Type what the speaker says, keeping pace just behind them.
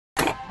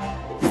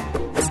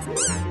But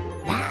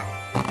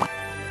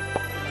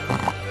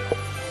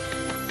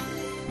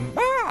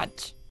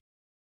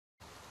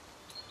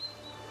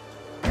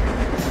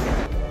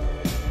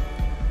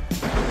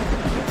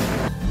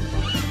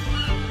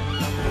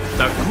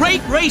the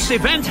great race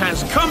event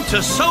has come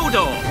to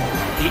Sodor.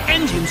 The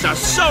engines are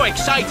so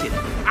excited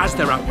as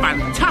there are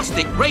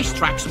fantastic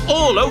racetracks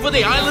all over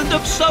the island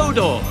of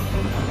Sodor.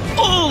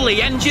 All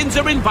the engines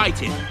are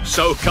invited,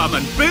 so come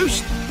and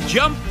boost,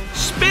 jump,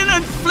 spin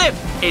and flip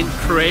in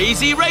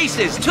crazy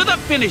races to the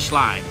finish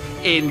line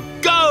in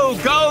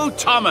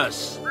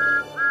GoGoThomas.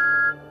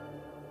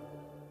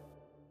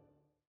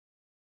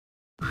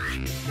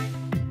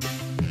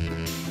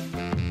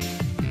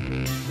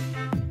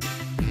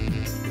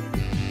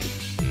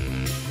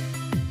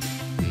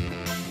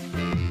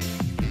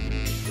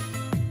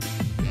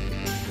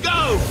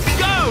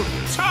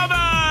 GoGoThomas!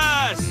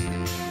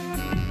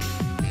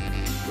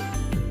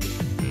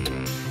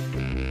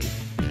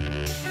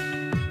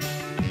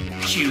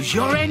 Choose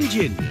your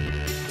engine.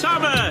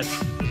 Thomas,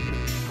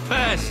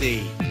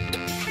 Percy,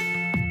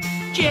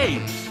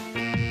 James,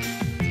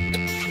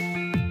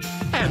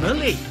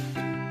 Emily.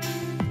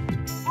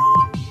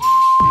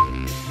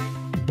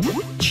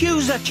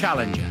 Choose a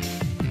challenger.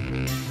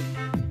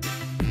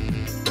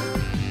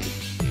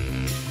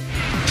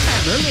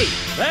 Emily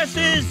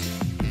versus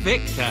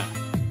Victor.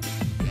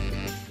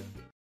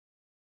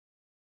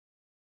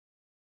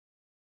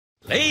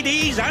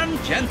 Ladies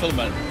and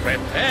gentlemen,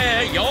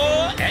 prepare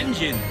your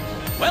engines.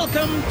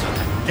 Welcome to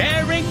the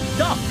Daring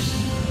Docks.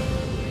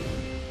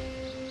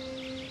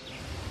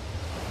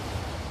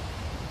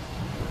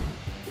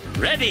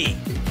 Ready?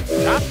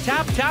 Tap,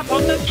 tap, tap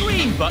on the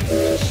green button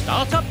to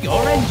start up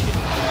your engine.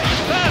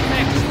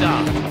 Perfect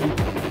start.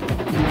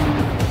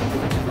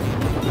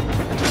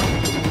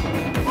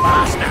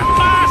 Faster,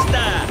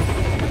 faster!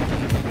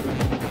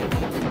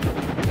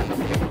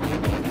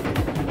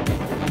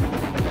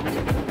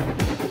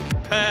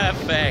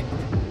 Perfect.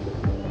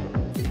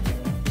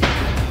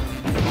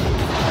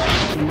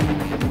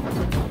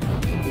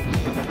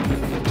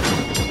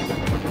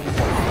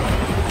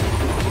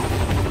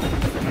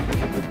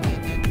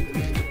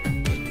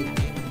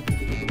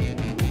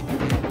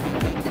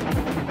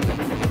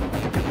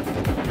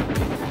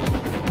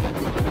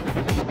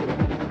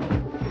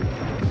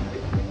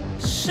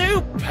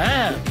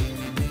 Superb!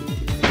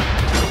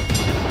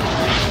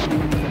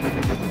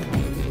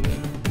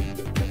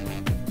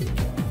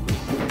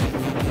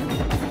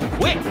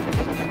 Quick!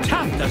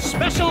 Tap the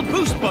special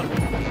boost button.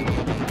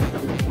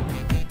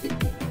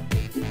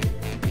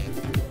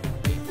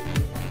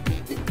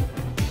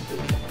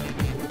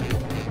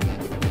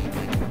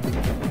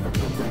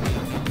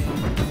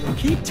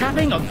 Keep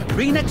tapping on the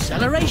green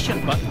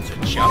acceleration button to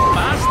jump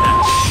faster.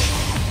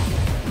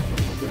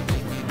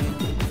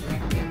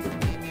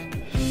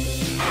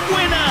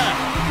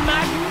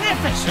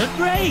 Magnificent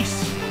race!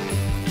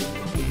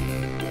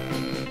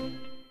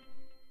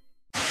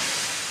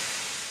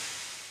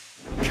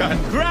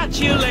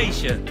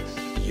 Congratulations!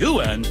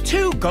 You earned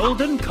 2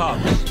 golden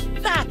cogs.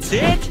 That's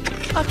it!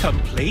 A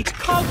complete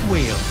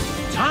cogwheel.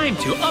 Time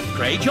to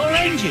upgrade your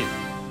engine.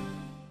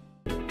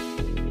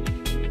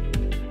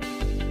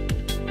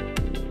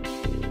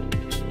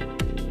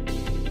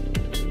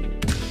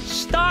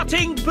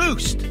 Starting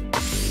boost.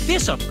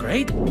 This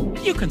upgrade,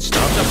 you can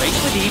start the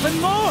race with even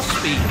more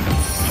speed.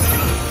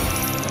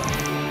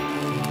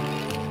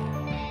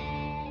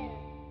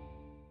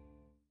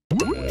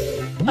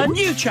 A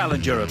new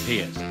challenger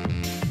appears.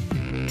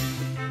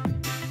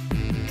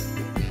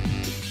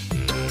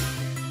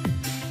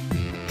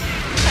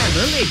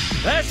 Emily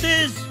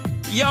versus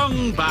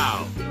Yong.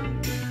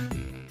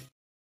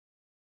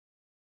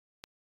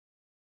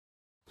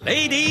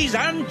 Ladies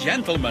and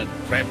gentlemen,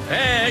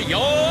 prepare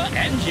your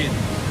engines.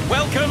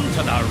 Welcome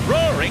to the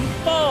Roaring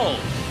Falls.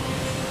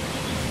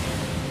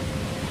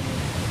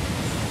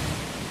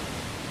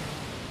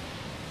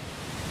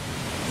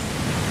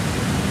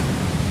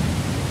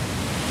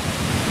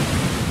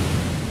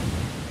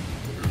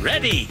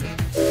 Ready?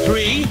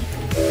 3,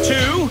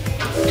 2,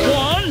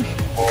 1,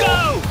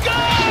 go!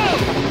 Go!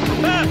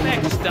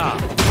 Perfect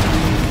start.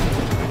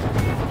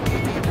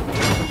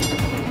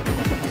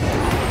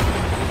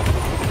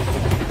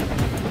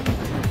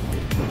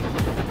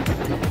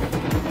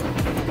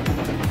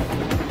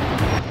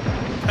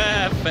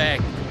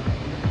 Perfect.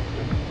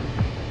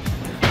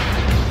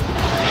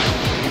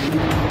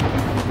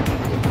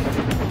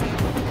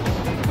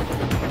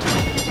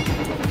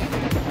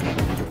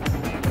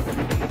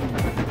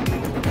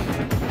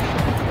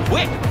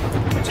 Quick!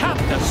 Tap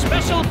the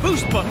special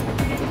boost button.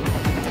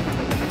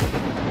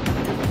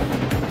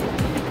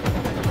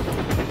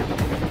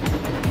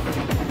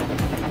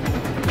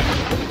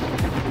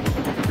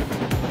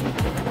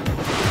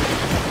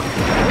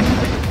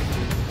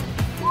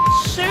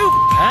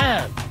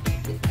 Superb!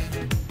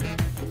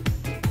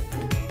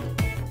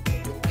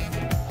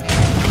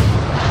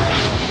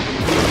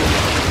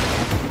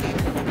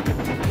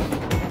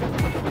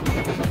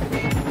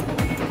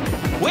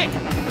 Quick!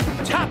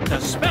 Tap the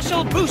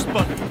special boost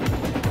button.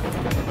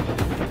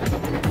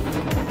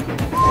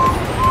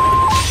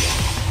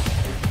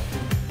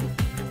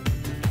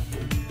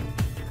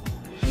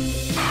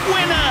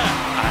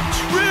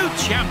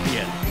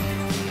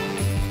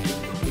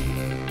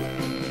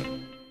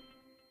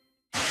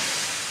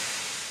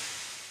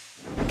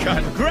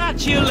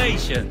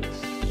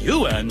 Congratulations!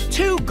 You earned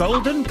 2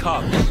 golden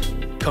cogs.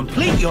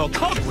 Complete your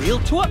cogwheel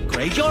to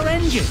upgrade your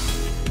engine.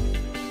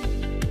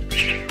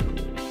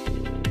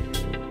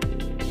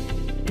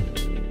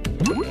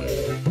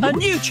 A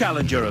new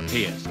challenger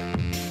appears.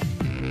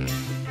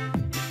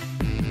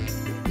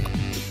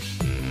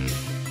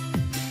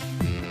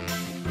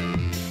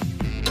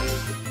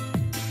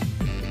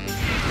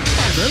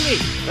 Emily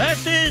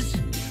versus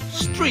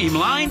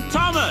Streamline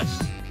Thomas.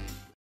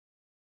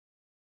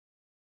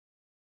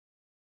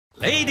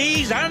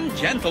 Ladies and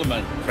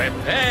gentlemen,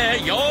 prepare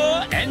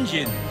your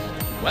engines.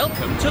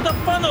 Welcome to the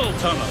funnel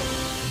tunnel.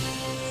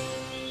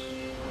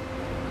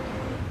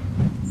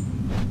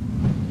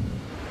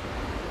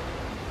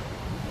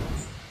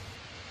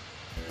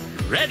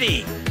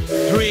 Ready?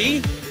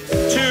 3,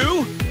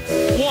 2,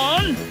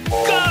 1,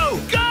 go!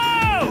 Go!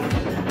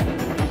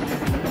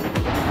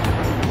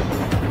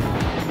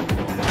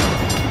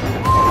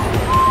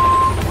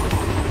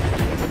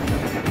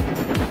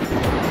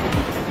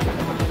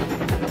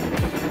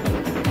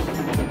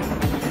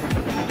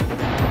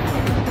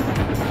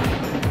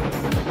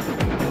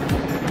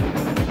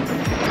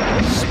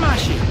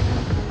 Smashing!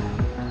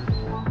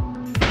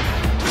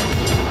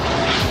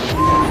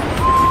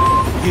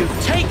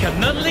 You've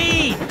taken the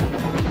lead!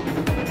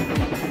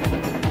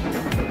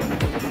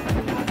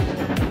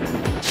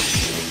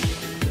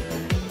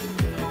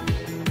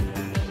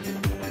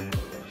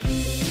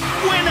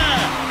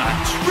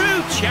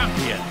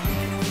 Champion.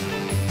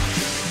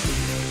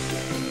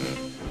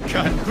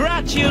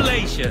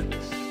 Congratulations!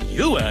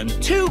 You earned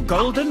 2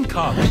 golden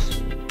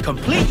cogs.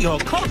 Complete your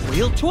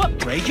cogwheel to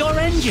upgrade your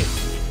engine.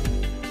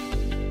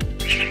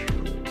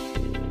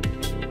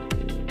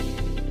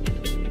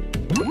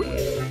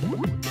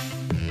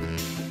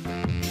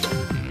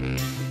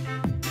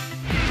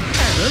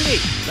 Emily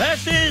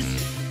versus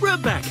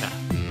Rebecca.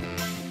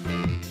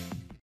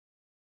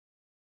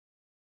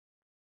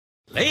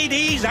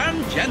 Ladies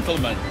and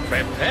gentlemen,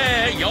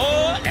 prepare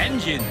your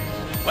engines.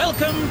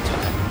 Welcome to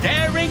the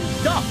Daring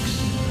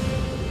Docks.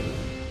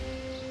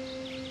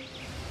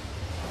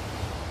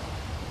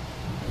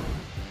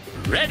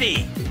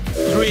 Ready?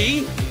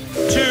 3,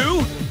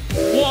 2,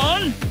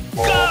 1,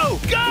 go!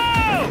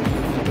 Go!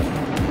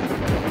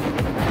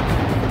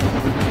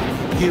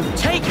 You've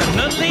taken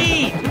the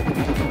lead.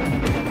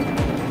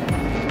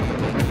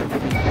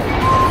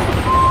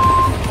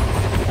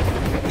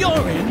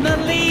 You're in the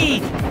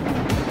lead.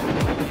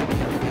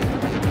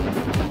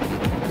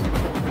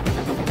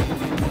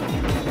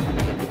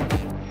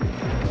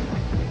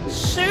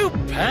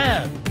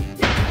 Superb!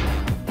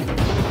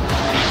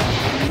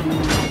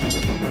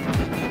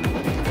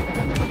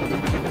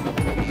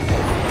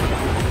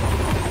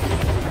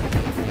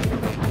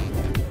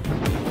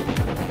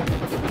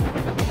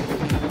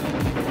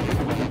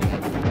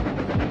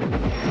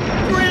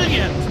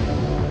 Brilliant!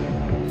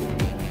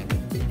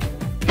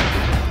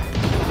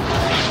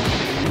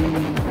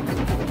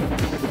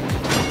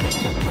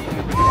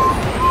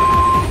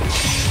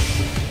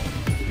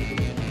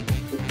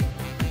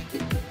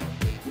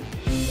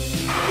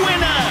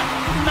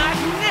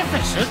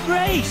 Magnificent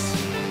race!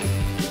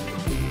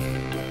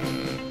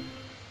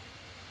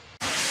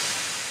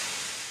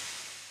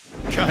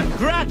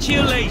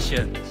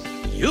 Congratulations!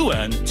 You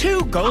earned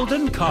 2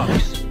 golden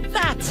cogs.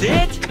 That's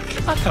it!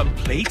 A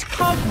complete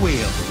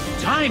cogwheel.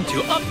 Time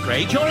to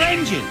upgrade your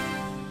engine.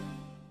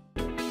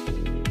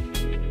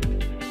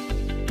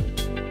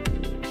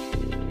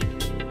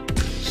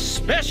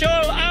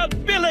 Special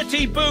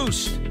Ability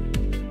Boost!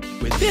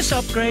 With this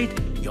upgrade,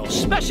 your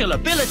special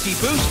ability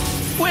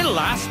boost will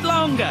last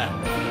longer.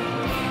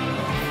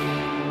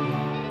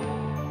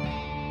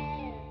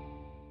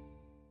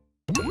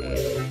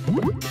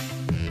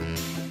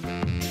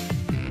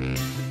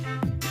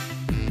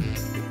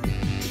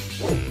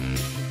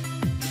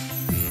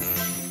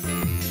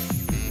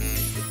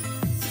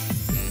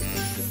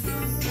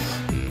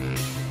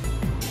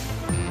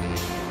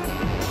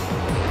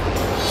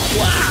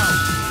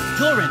 Wow!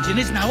 Your engine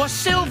is now a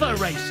silver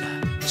racer.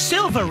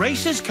 Silver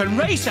racers can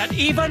race at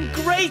even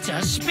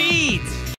greater speeds.